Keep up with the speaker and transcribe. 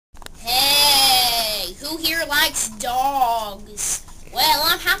Who here likes dogs? Well,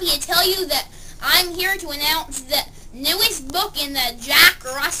 I'm happy to tell you that I'm here to announce the newest book in the Jack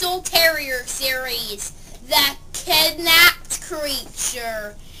Russell Terrier series, The Kidnapped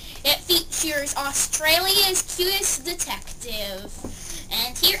Creature. It features Australia's cutest detective.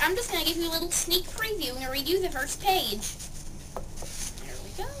 And here, I'm just going to give you a little sneak preview. I'm going to read you the first page. There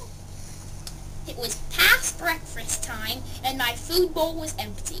we go. It was past breakfast time, and my food bowl was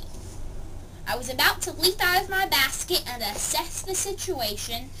empty. I was about to leap out of my basket and assess the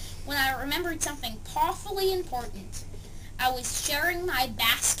situation when I remembered something awfully important. I was sharing my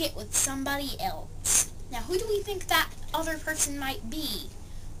basket with somebody else. Now, who do we think that other person might be?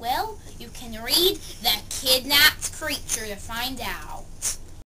 Well, you can read The Kidnapped Creature to find out.